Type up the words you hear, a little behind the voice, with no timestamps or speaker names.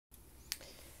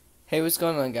Hey, what's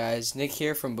going on, guys? Nick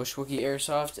here from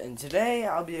BushWookieAirsoft, and today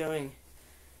I'll be doing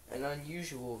an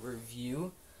unusual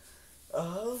review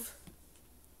of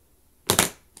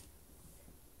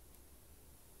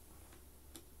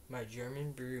my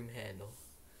German Broomhandle.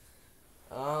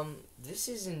 This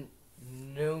is in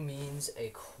no means a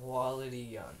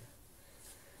quality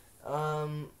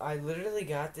gun. I literally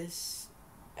got this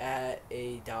at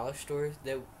a dollar store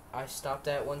that I stopped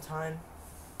at one time.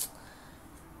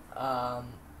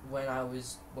 When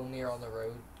we were on the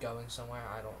road going somewhere,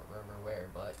 I don't remember where,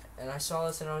 and I saw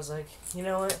this and I was like, you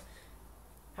know what?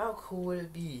 How cool would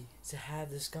it be to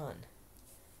have this gun?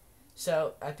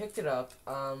 So I picked it up.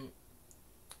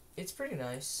 It's pretty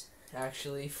nice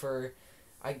actually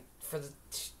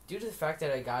due to the fact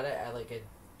that I got it at like a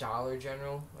Dollar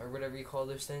General or whatever you call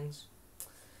those things.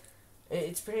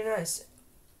 It's pretty nice.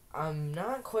 I'm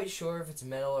not quite sure if it's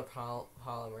metal or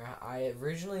polymer. I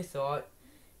originally thought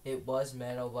it was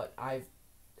metal, but I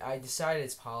decided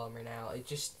it's polymer now.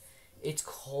 It's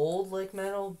cold like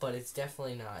metal, but it's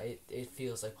definitely not. It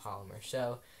feels like polymer.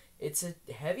 So it's a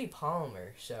heavy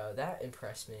polymer, so that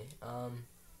impressed me.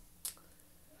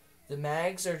 The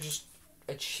mags are just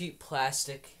a cheap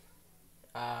plastic.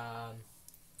 It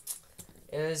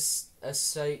is a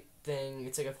sight thing.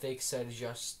 It's like a fake sight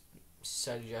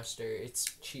adjuster. It's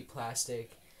cheap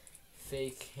plastic,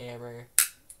 fake hammer.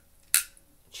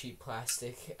 Cheap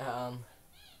plastic.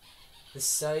 The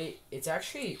sight, it's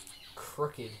actually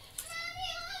crooked.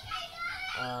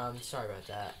 Sorry about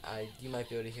that. You might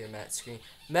be able to hear Matt scream.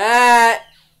 Matt!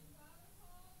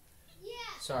 Yeah.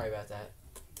 Sorry about that.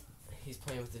 He's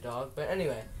playing with the dog. But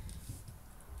anyway.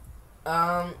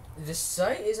 The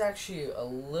sight is actually a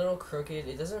little crooked.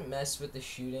 It doesn't mess with the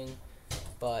shooting,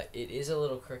 but it is a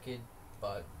little crooked.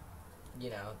 But, you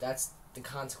know, that's the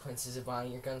consequences of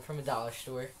buying your gun from a dollar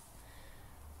store.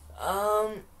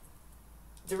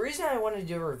 The reason I wanted to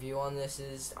do a review on this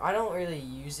is I don't really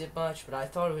use it much, but I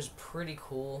thought it was pretty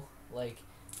cool. Like,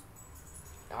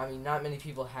 I mean, not many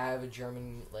people have a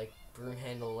German, like, broom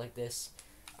handle like this.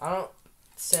 I'm not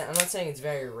saying it's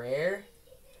very rare,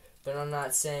 but I'm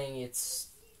not saying it's,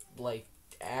 like,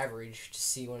 average to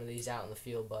see one of these out in the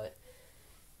field, but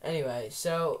anyway,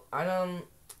 so,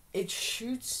 it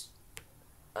shoots,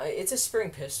 it's a spring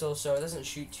pistol, so it doesn't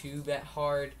shoot too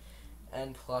hard.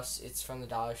 And plus, it's from the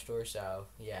dollar store, so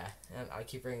yeah. And I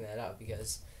keep bringing that up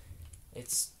because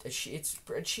it's a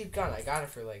cheap gun. I got it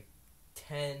for like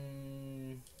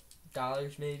 $10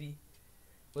 maybe,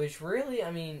 which really, I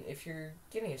mean, if you're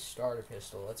getting a starter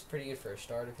pistol, that's pretty good for a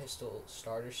starter pistol,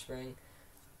 starter spring,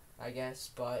 I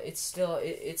guess. But it's still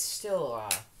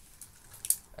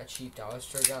a cheap dollar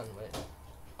store gun when it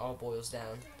all boils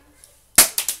down.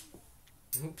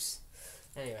 Oops.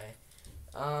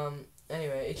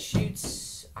 Anyway, it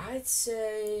shoots, I'd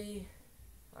say,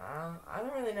 I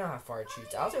don't really know how far it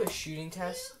shoots. I'll do a shooting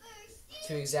test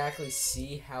to exactly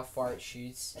see how far it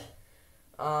shoots.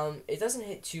 It doesn't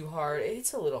hit too hard. It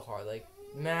hits a little hard. Like,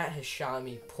 Matt has shot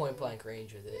me point blank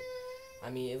range with it. I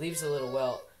mean, it leaves a little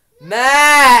well.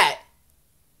 Matt!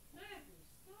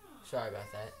 Sorry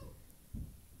about that.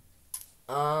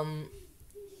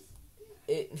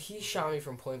 He shot me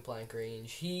from point blank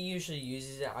range. He usually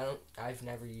uses it. I've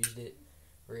never used it,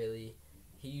 really.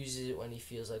 He uses it when he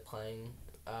feels like playing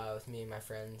with me and my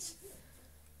friends.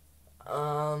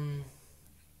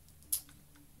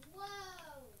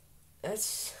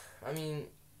 That's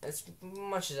as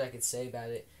much as I could say about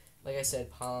it. Like I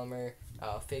said, polymer,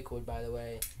 fake wood, by the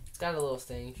way. It's got a little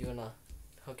thing if you want to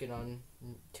hook it on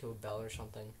to a belt or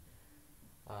something.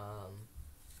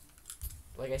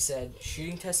 Like I said,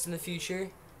 shooting test in the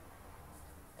future.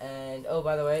 And, oh,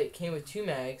 by the way, it came with 2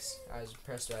 mags. I was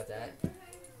impressed about that.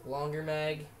 Longer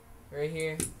mag right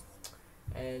here,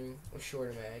 and a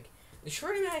shorter mag. The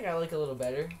shorter mag I like a little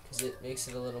better because it makes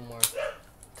it a little more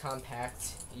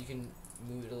compact. You can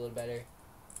move it a little better.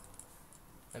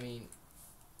 I mean,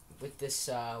 with this,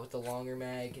 with the longer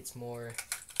mag, it's more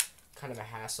kind of a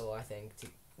hassle, I think,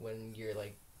 when you're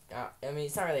like, I mean,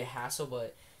 it's not really a hassle,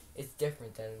 but it's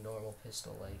different than a normal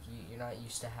pistol. Like, you're not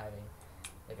used to having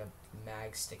like a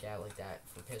mag stick out like that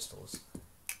for pistols.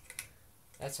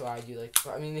 That's why I do like.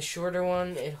 I mean, the shorter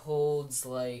one, it holds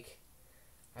like,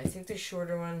 I think the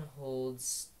shorter one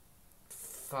holds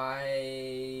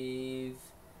 5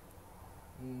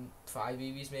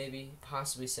 BBs maybe,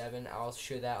 possibly 7. I'll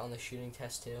show that on the shooting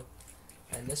test too.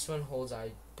 And this one holds,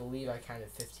 I believe I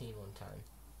counted 15 one time.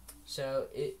 So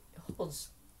it holds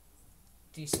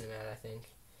decent amount, I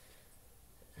think.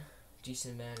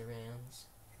 Decent amount of rounds.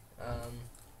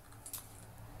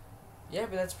 Yeah,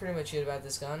 but that's pretty much it about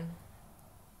this gun.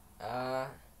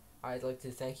 I'd like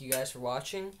to thank you guys for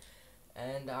watching,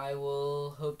 and I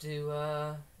will hope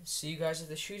to see you guys at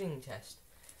the shooting test.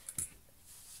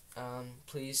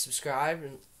 Please subscribe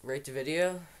and rate the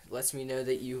video. It lets me know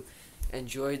that you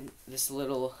enjoyed this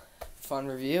little fun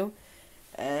review.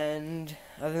 And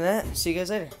other than that, see you guys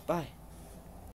later. Bye.